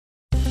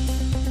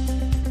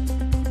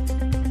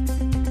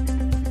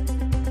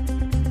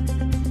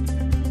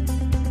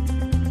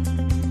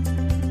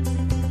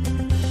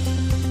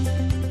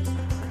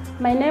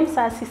My name is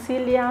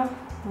Cecilia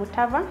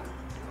Mutava,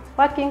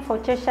 working for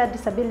Cheshire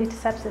Disability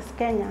Substance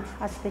Kenya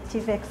as the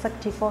Chief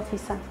Executive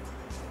Officer.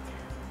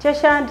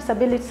 Cheshire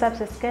Disability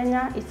Substance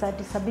Kenya is a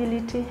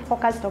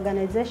disability-focused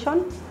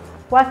organization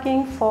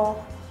working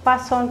for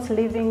persons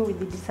living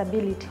with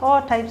disability,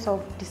 all types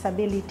of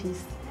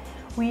disabilities.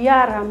 We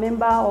are a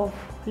member of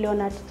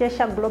Leonard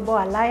Cheshire Global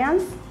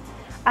Alliance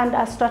and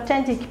a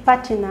strategic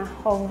partner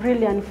of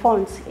Brilliant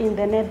Funds in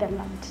the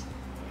Netherlands.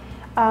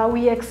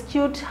 We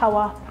execute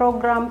our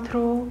program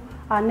through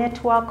a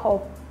network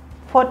of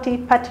 40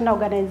 partner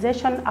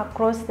organizations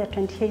across the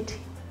 28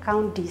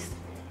 counties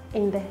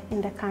in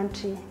the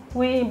country.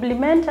 We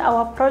implement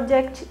our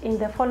project in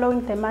the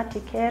following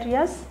thematic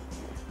areas: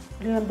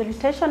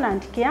 rehabilitation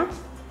and care,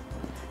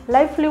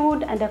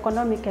 livelihood and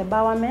economic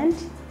empowerment,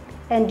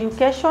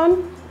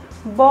 education,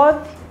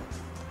 both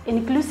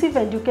inclusive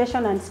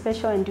education and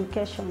special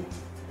education.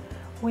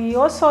 We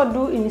also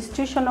do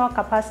institutional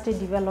capacity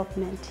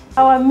development.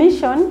 Our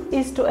mission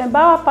is to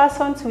empower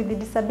persons with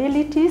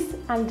disabilities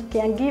and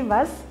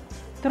caregivers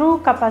through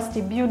capacity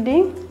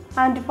building,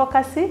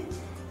 advocacy,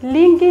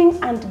 linking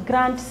and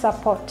grant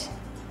support.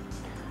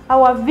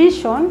 Our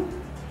vision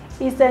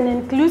is an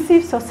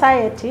inclusive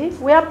society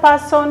where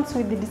persons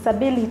with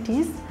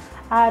disabilities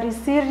are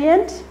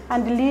resilient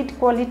and lead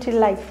quality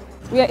life.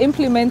 We are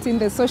implementing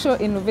the Social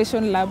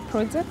Innovation Lab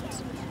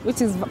project, which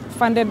is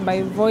funded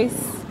by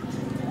Voice,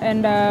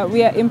 and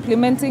we are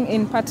implementing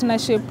in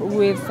partnership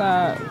with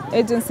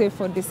Agency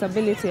for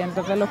Disability and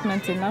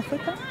Development in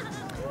Africa.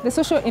 The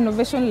Social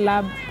Innovation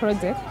Lab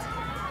project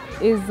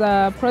is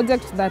a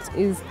project that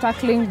is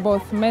tackling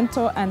both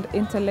mental and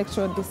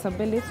intellectual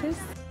disabilities.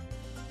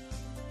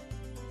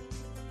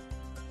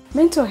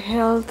 Mental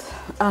health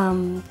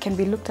can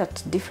be looked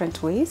at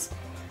different ways.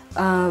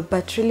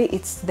 But really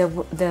it's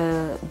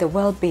the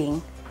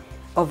well-being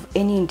of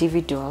any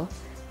individual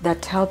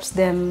that helps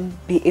them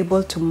be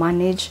able to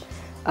manage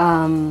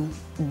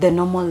the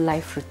normal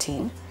life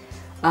routine,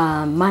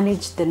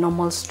 manage the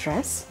normal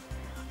stress.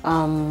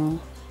 And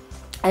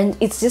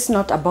it's just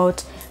not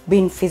about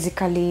being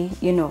physically,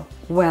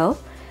 well.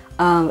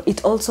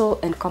 It also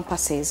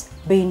encompasses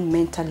being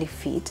mentally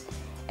fit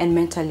and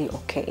mentally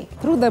okay.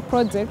 Through the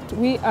project,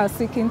 we are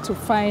seeking to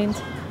find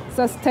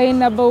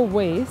sustainable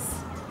ways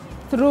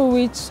through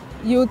which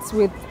youths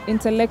with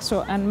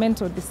intellectual and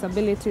mental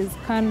disabilities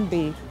can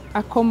be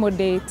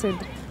accommodated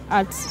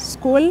at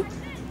school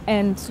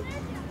and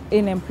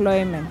in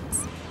employment.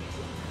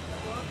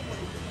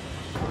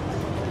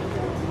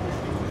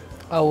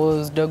 I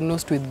was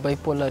diagnosed with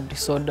bipolar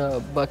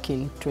disorder back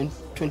in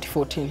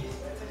 2014,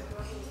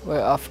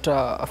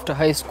 after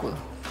high school.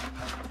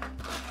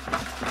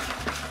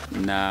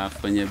 I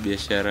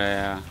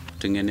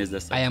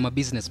am a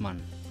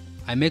businessman.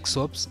 I make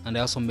soaps and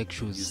I also make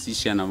shoes.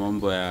 I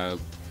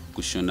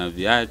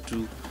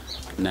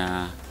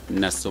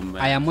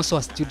am also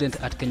a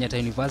student at Kenyatta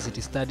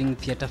University studying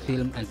theatre,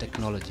 film and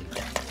technology.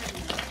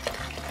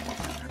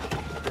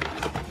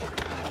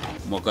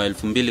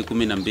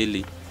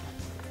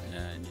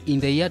 In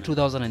the year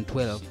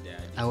 2012,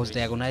 I was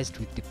diagnosed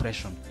with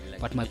depression,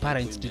 but my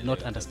parents did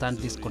not understand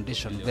this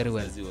condition very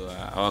well.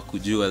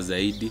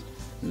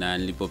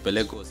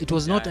 It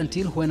was not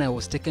until when I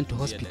was taken to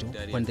hospital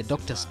when the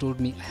doctors told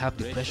me I have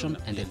depression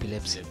and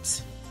epilepsy.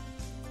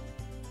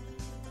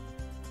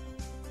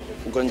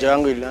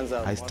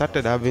 I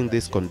started having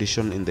this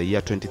condition in the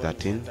year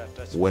 2013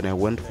 when I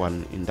went for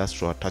an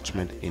industrial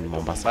attachment in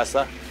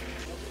Mombasa.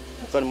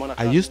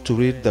 I used to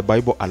read the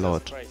Bible a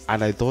lot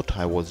and I thought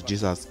I was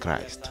Jesus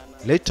Christ.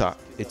 Later,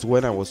 it's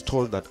when I was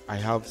told that I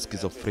have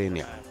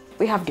schizophrenia.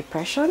 We have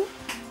depression,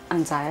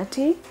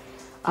 anxiety,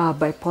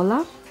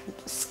 bipolar,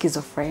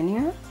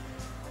 schizophrenia.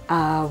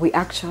 We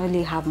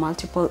actually have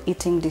multiple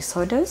eating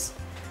disorders.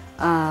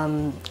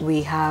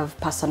 We have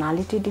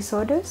personality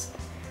disorders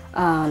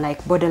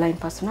like borderline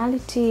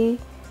personality,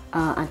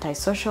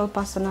 antisocial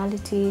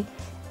personality.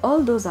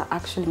 All those are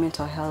actually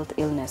mental health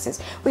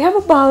illnesses. We have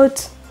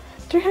about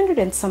 300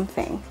 and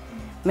something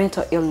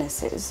mental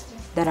illnesses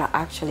that are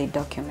actually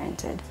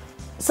documented.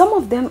 Some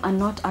of them are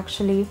not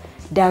actually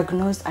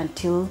diagnosed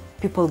until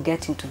people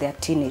get into their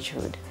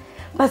teenagehood.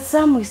 But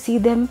some we see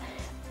them,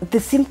 the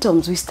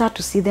symptoms, we start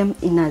to see them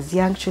in as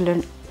young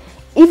children,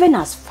 even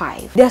as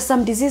 5. There are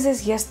some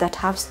diseases, yes, that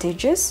have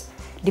stages,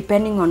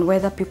 depending on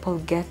whether people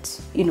get,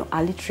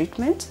 early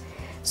treatment.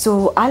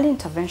 So early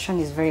intervention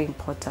is very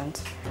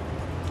important.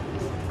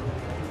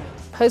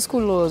 High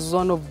school was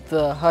one of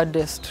the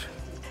hardest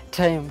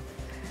time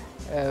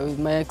with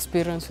my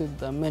experience with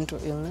the mental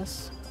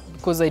illness,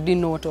 because I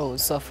didn't know what I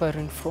was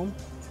suffering from,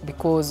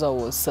 because I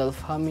was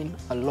self-harming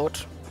a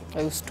lot.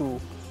 I used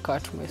to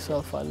cut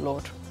myself a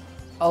lot.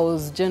 I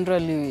was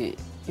generally,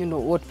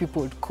 what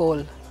people would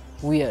call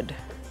weird.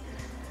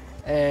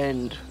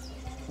 And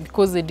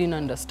because they didn't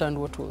understand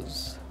what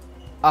was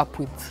up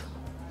with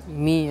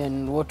me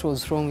and what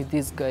was wrong with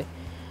this guy,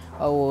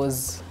 I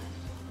was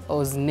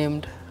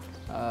named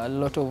a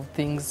lot of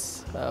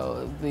things.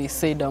 They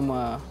said I'm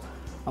a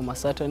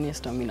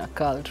Satanist, I'm in a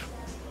cult.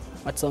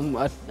 At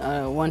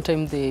one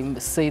time they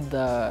said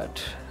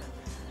that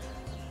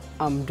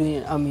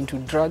I'm into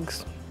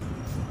drugs.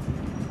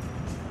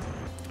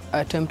 I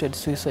attempted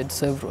suicide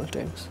several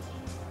times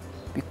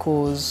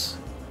because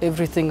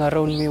everything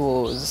around me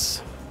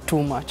was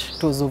too much.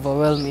 It was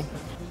overwhelming.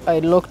 I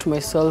locked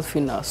myself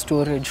in a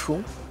storage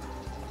room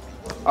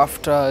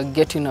after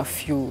getting a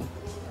few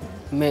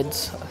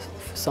meds,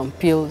 some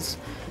pills.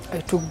 I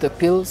took the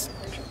pills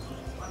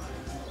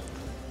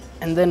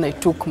and then I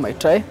took my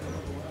tie.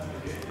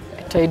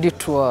 I tied it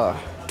to a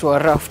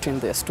raft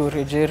in the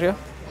storage area.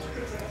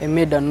 I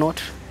made a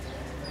knot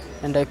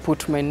and I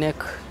put my neck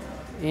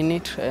in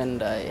it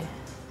and I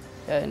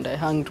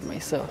hanged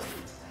myself.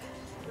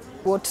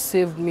 What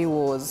saved me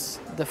was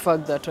the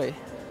fact that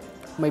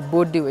my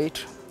body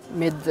weight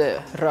made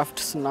the raft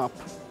snap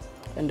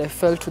and I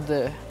fell to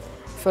the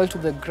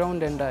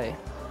ground and I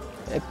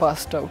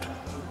passed out.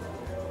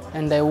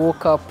 And I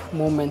woke up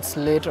moments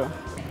later.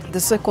 The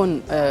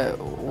second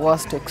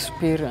worst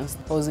experience,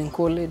 I was in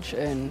college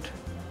and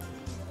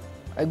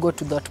I got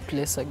to that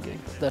place again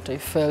that I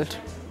felt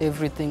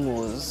everything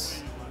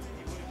was,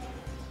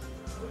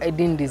 I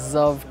didn't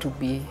deserve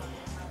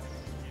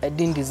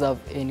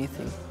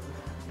anything.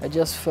 I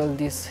just felt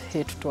this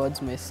hate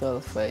towards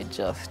myself. I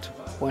just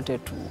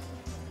wanted to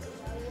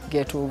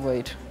get over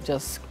it,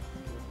 just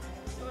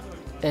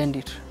end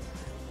it.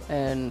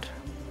 And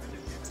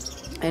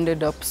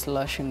ended up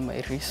slashing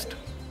my wrist.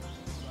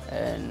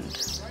 And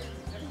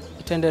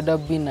it ended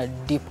up being a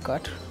deep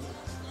cut.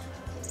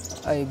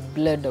 I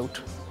bled out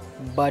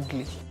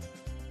badly.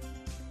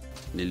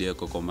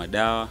 Niliwekwa kwa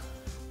madawa.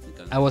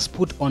 I was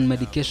put on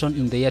medication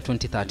in the year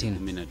 2013.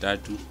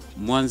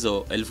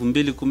 Mwanzo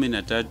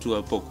 2013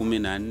 hapo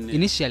 14.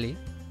 Initially,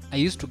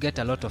 I used to get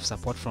a lot of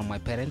support from my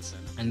parents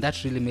and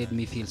that really made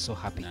me feel so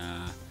happy.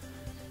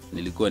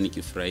 Nilikuwa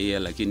nikifurahia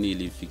lakini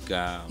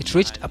ilifika it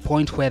reached a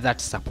point where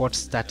that support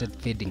started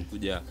fading.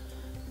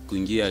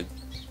 Kuingia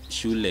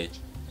shule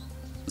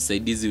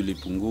usaidizi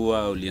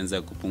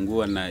ulianza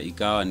kupungua na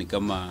ikawa ni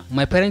kama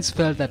my parents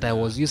felt that I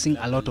was using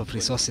a lot of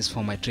resources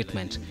for my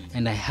treatment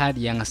and I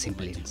had younger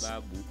siblings.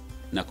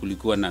 Na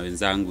kulikuwa na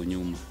wenzangu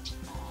nyuma.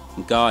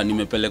 Nikawa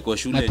nimepelekwa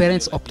shule. My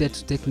parents opted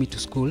to take me to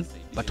school,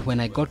 but when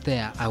I got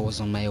there I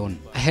was on my own.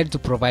 I had to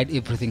provide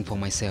everything for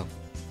myself.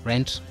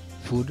 Rent,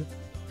 food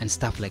and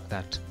stuff like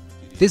that.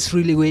 This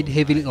really weighed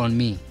heavily on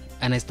me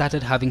and I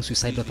started having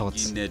suicidal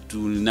thoughts.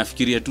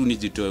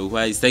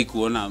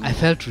 I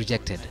felt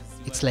rejected.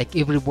 It's like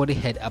everybody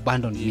had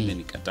abandoned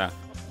me.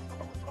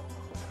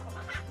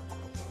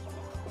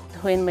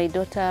 When my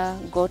daughter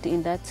got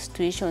in that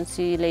situation,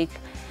 she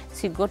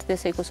got the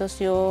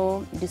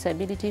psychosocial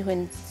disability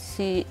when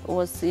she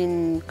was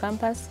in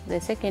campus the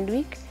second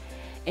week,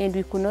 and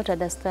we could not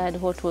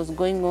understand what was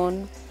going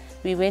on.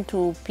 We went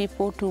to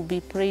people to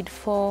be prayed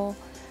for.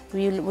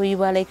 We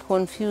were like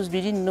confused.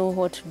 We didn't know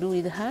what to do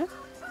with her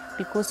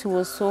because she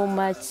was so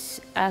much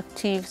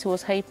active. She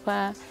was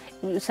hyper.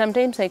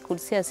 Sometimes I could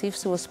see as if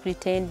she was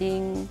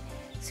pretending.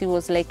 She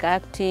was like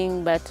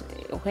acting. But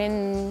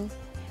when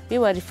we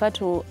were referred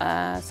to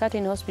a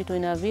certain hospital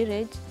in our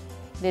village,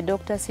 the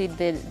doctor said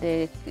that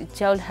the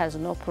child has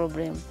no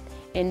problem.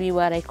 And we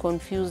were like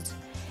confused.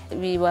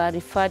 We were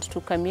referred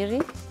to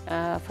Kamiri,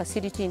 a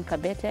facility in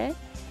Kabete,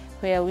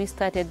 where we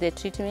started the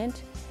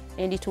treatment.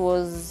 And it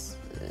was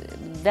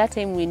that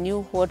time we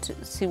knew what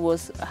she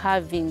was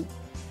having.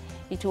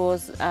 It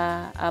was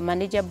a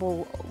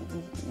manageable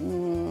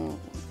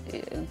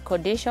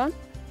condition,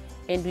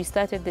 and we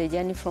started the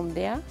journey from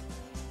there.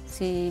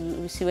 She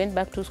went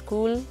back to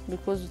school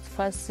because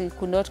first she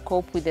could not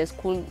cope with the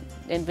school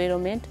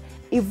environment.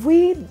 If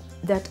we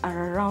that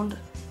are around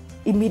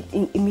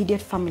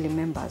immediate family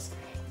members,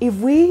 if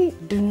we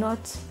do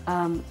not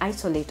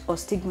isolate or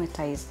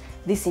stigmatize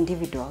this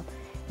individual,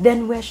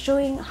 then we're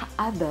showing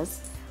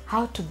others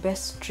how to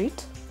best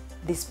treat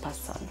this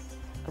person,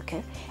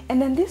 okay?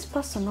 And then this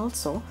person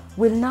also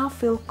will now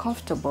feel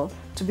comfortable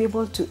to be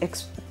able to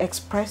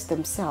express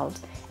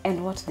themselves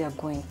and what they are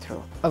going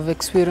through. I've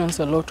experienced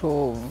a lot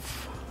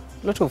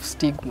of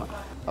stigma.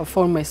 I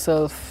found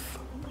myself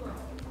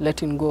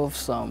letting go of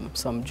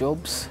some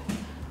jobs.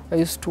 I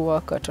used to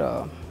work at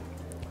a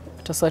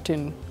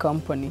certain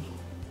company,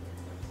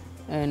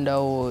 and I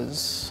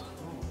was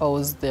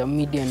their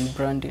media and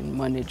branding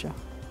manager.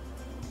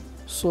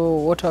 So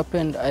what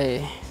happened,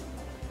 I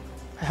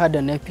had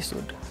an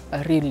episode,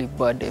 a really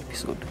bad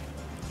episode.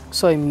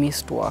 So I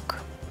missed work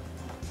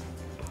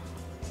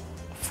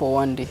for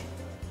only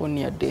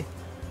a day.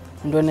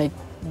 And when I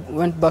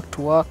went back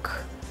to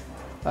work,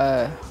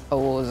 I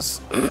was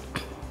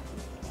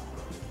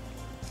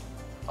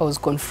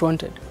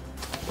confronted.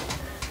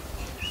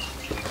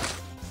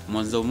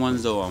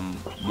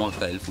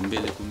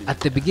 At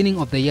the beginning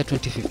of the year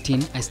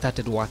 2015, I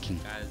started working,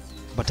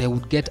 but I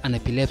would get an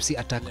epilepsy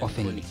attack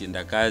often.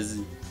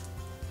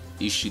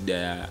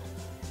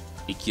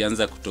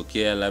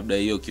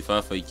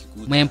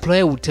 My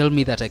employer would tell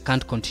me that I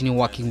can't continue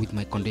working with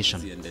my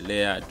condition.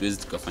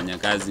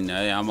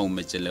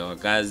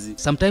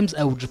 Sometimes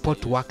I would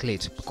report to work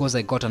late because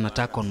I got an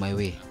attack on my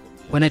way.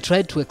 When I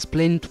tried to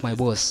explain to my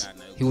boss,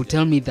 He will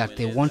tell me that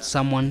they want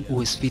someone who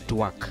is fit to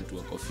work. Mtu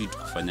wako fit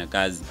kufanya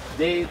kazi.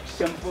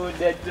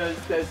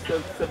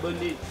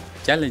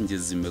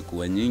 Challenges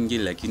zimekuwa nyingi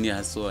lakini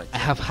haswa. I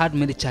have had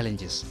many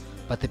challenges,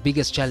 but the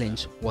biggest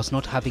challenge was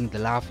not having the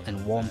love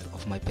and warmth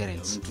of my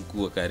parents. Mtu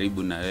kuwa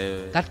karibu na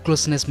wewe. That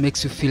closeness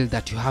makes you feel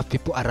that you have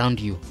people around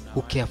you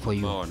who care for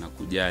you.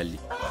 Wanakujali.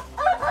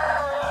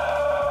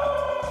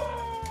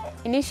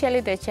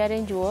 Initially the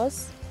challenge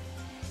was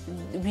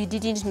we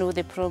didn't know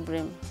the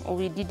problem, or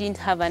we didn't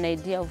have an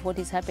idea of what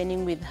is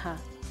happening with her,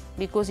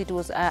 because it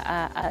was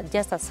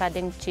just a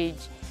sudden change.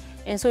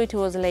 And so it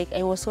was like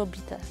I was so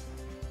bitter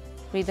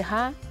with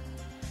her.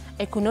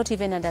 I could not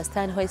even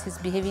understand why she's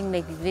behaving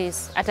like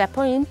this. At a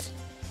point,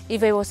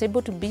 if I was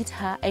able to beat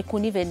her, I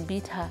couldn't even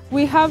beat her.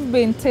 We have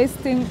been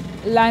testing,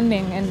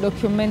 learning and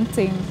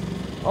documenting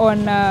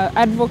on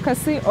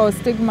advocacy or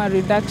stigma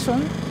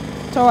reduction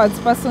towards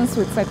persons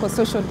with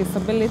psychosocial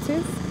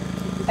disabilities,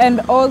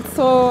 and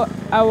also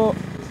our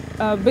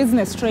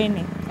business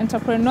training,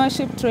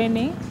 entrepreneurship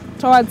training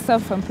towards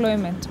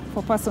self-employment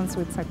for persons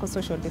with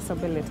psychosocial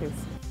disabilities.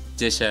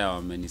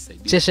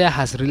 Cheshire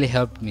has really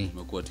helped me.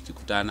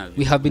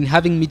 We have been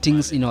having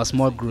meetings in our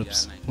small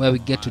groups where we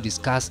get to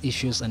discuss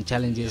issues and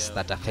challenges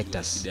that affect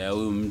us.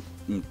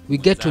 We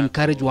get to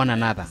encourage one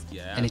another,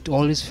 and it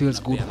always feels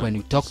good when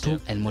we talk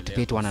to and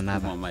motivate one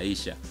another.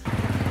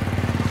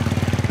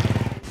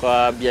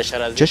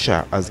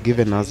 Cheshire has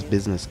given us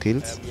business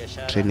skills,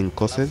 training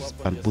courses,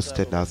 and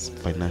boosted us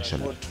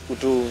financially.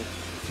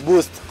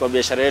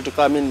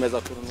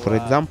 For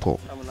example,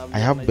 I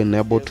have been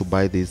able to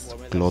buy these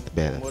cloth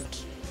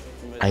bells.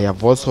 I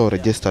have also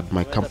registered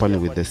my company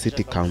with the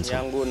city council.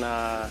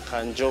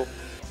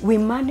 We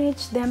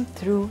manage them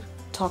through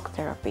talk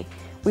therapy.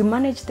 We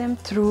manage them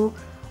through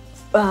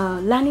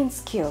learning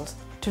skills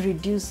to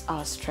reduce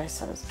our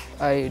stressors.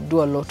 I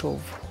do a lot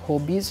of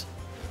hobbies.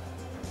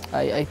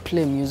 I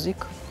play music,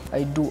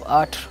 I do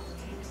art,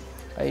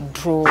 I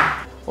draw,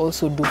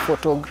 also do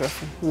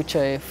photography, which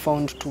I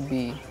found to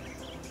be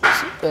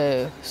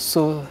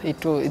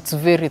it's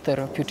very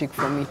therapeutic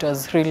for me. It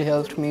has really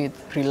helped me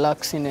with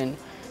relaxing and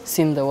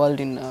seeing the world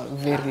in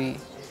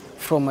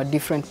from a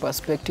different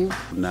perspective.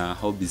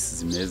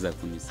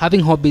 Having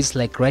hobbies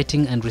like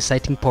writing and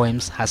reciting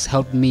poems has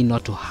helped me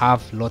not to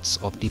have lots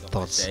of deep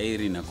thoughts.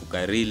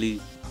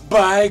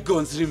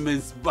 Bygones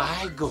remains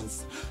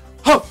bygones.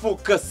 Have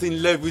focus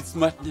in life with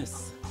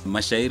smartness.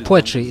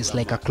 Poetry is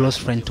like a close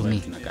friend to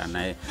me.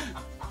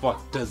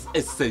 Factors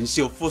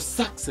essential for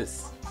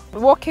success.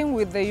 Working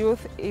with the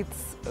youth,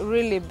 it's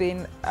really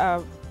been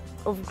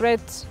of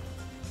great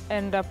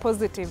and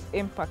positive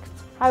impact.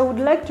 I would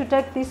like to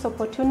take this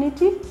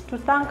opportunity to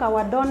thank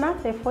our donor,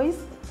 The Voice,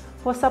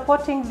 for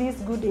supporting this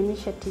good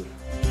initiative.